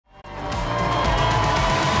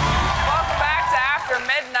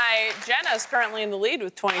Jenna is currently in the lead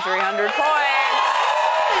with 2,300 points.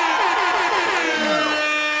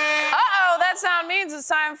 Uh-oh, that sound means it's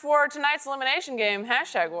time for tonight's elimination game,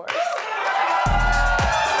 #Wars.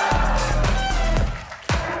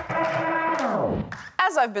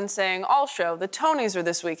 As I've been saying all show, the Tonys are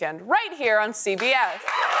this weekend, right here on CBS.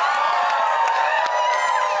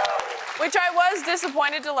 Which I was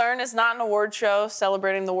disappointed to learn is not an award show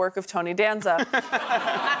celebrating the work of Tony Danza.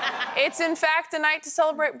 It's, in fact, a night to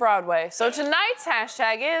celebrate Broadway. So tonight's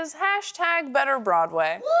hashtag is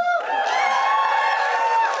 #BetterBroadway.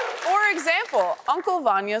 For example, Uncle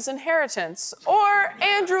Vanya's Inheritance, or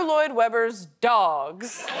Andrew Lloyd Webber's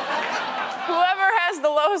Dogs. Whoever has the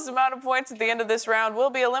lowest amount of points at the end of this round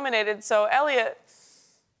will be eliminated, so Eliot...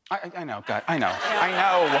 I know, God, I know, yeah. I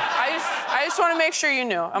know. I just want to make sure you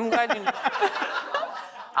knew. I'm glad you knew.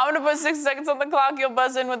 I'm gonna put 60 seconds on the clock. You'll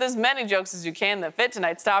buzz in with as many jokes as you can that fit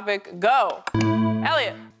tonight's topic. Go.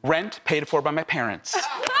 Eliot. Rent paid for by my parents.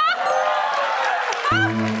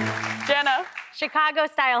 Jenna.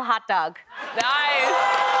 Chicago-style hot dog. Nice.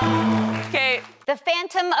 Kate. The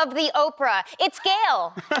Phantom of the Oprah. It's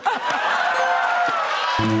Gail.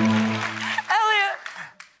 Eliot.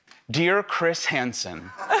 Dear Chris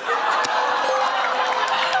Hansen.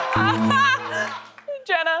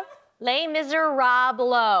 Jenna. Les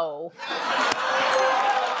Miserables.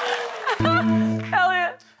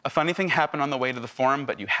 Eliot. A funny thing happened on the way to the forum,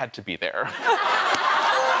 but you had to be there.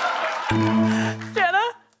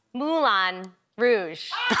 Jenna. Moulin Rouge.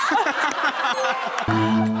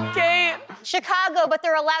 Kate. Chicago, but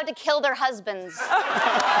they're allowed to kill their husbands. Just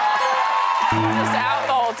out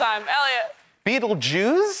the whole time. Eliot.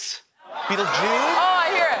 Beetlejuice? Beetlejuice? Oh, I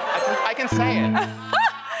hear it. I can say it.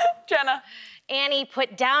 Jenna. Annie,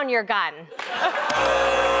 put down your gun.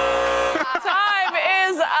 Time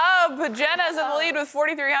is up. Jenna's in the lead with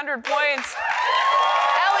 4,300 points.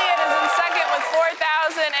 Eliot is in second with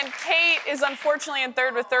 4,000, and Kate is unfortunately in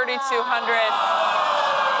third with 3,200.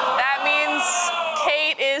 That means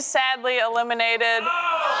Kate is sadly eliminated.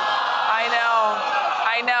 I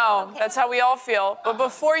know. That's how we all feel. But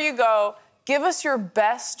before you go, give us your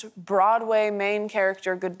best Broadway main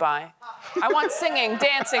character goodbye. I want singing,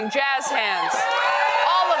 dancing, jazz hands,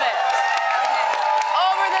 all of it.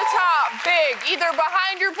 Over the top, big, either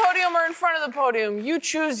behind your podium or in front of the podium. You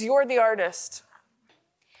choose, you're the artist.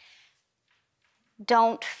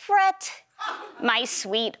 Don't fret, my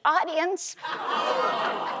sweet audience.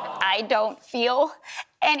 I don't feel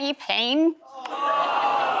any pain.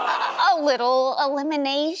 A little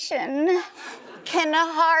elimination can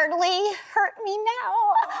hardly hurt me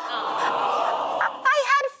now. I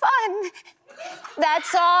had fun.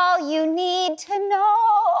 That's all you need to know.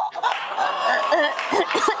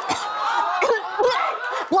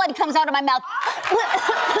 Blood comes out of my mouth.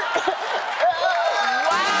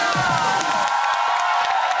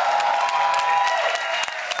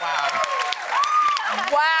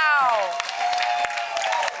 Wow.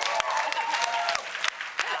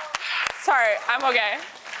 Sorry, I'm okay.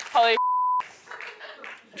 Holy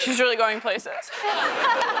she's really going places.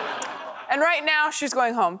 And right now, she's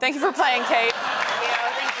going home. Thank you for playing, Kate.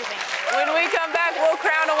 Thank you. When we come back, we'll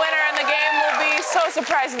crown a winner, and the game will be so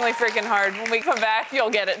surprisingly freaking hard. When we come back, you'll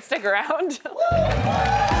get it. Stick around.